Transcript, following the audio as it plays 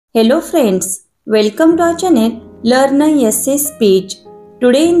Hello friends, welcome to our channel Learn a Essay Speech.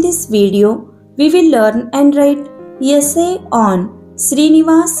 Today in this video, we will learn and write essay on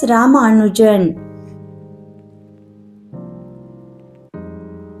Srinivasa Ramanujan.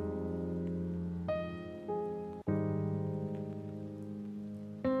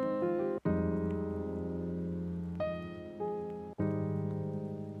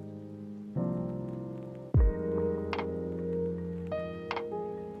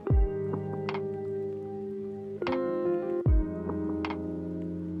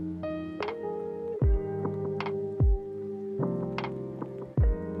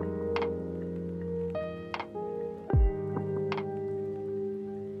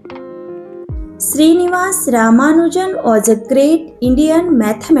 Srinivasa Ramanujan was a great Indian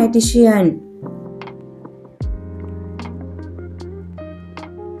mathematician.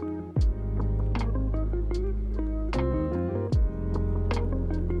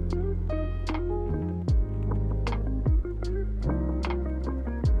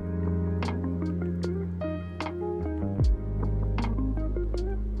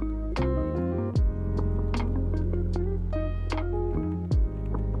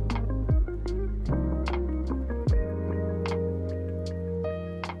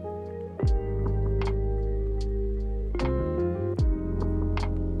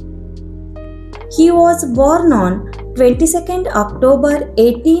 He was born on 22nd October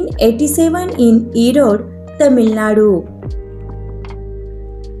 1887 in Erode, Tamil Nadu.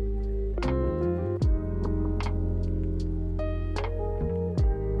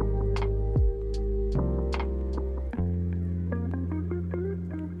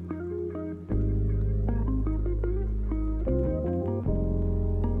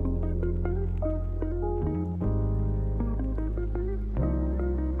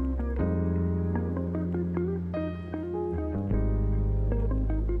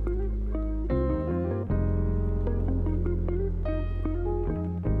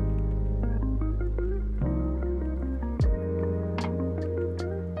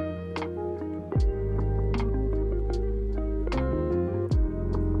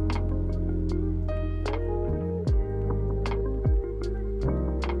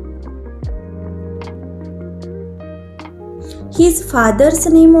 His father's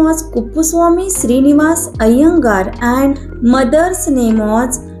name was Kuppuswamy Srinivas Iyengar and mother's name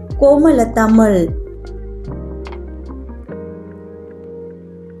was Komalatammal.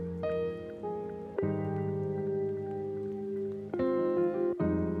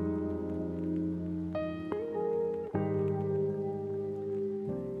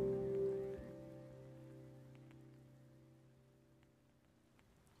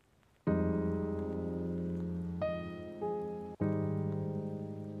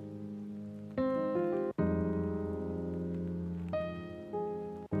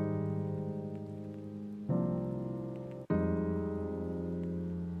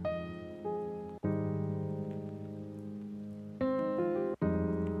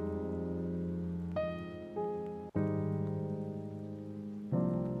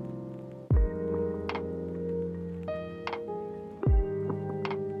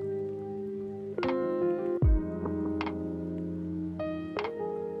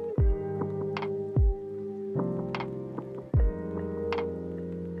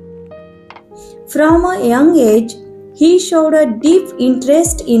 From a young age, he showed a deep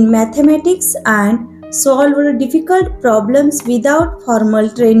interest in mathematics and solved difficult problems without formal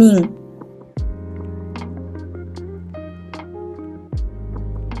training.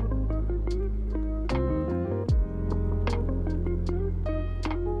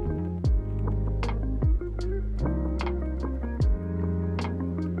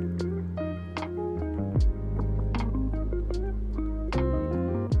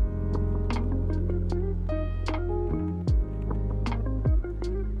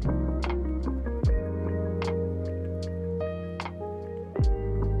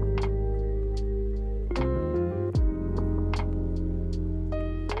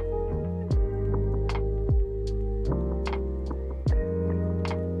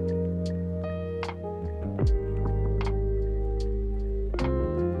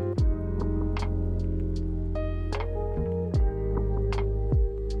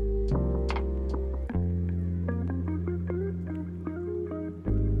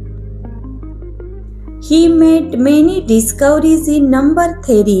 He made many discoveries in number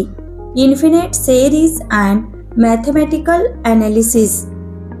theory, infinite series, and mathematical analysis.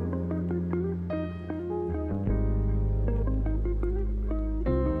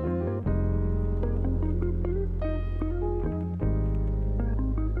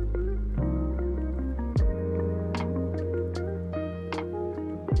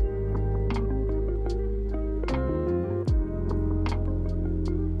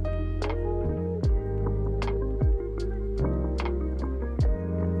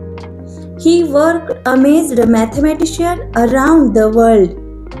 He worked amazed mathematicians around the world.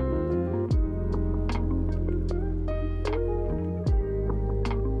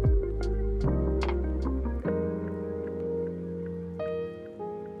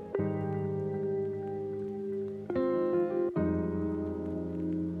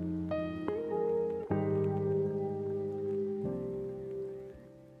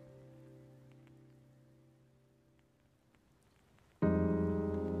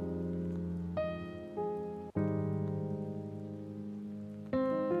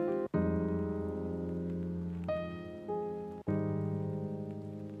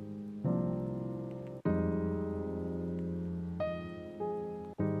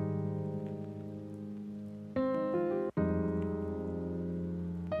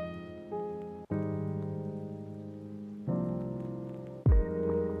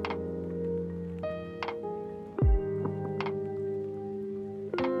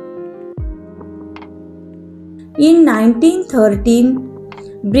 In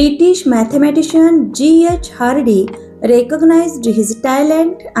 1913, British mathematician G. H. Hardy recognized his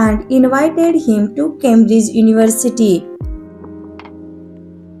talent and invited him to Cambridge University.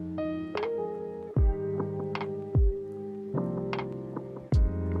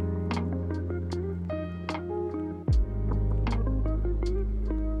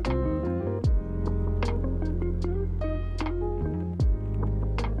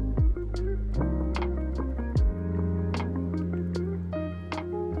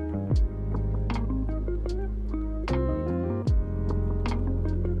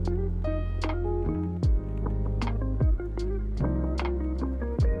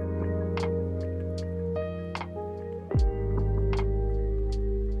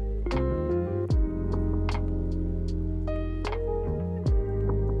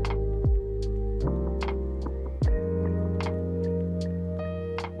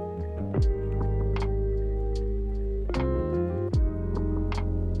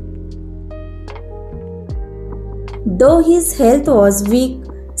 Though his health was weak,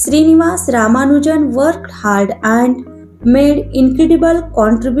 Srinivasa Ramanujan worked hard and made incredible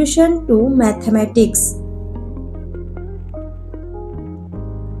contribution to mathematics.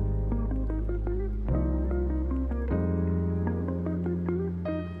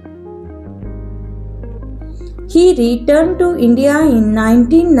 He returned to India in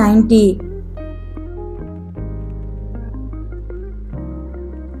 1990.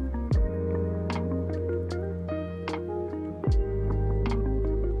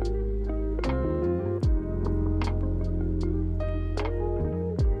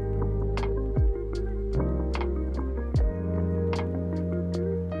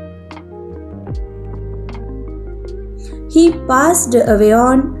 He passed away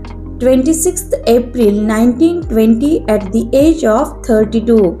on 26th April 1920 at the age of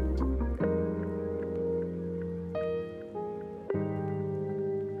 32.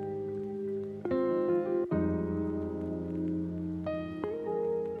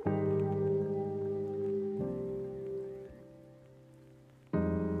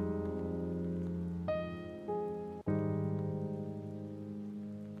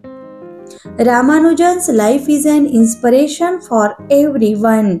 Ramanujan's life is an inspiration for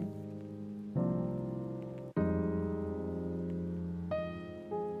everyone.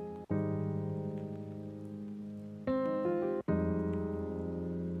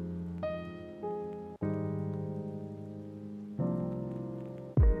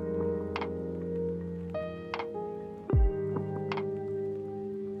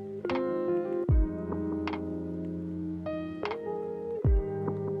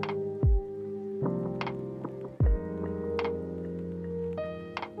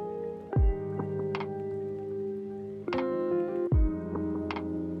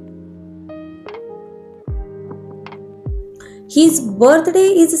 His birthday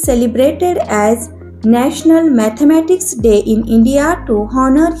is celebrated as National Mathematics Day in India to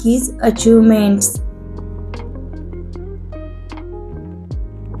honor his achievements.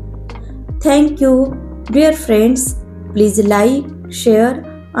 Thank you, dear friends. Please like, share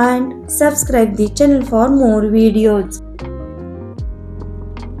and subscribe the channel for more videos.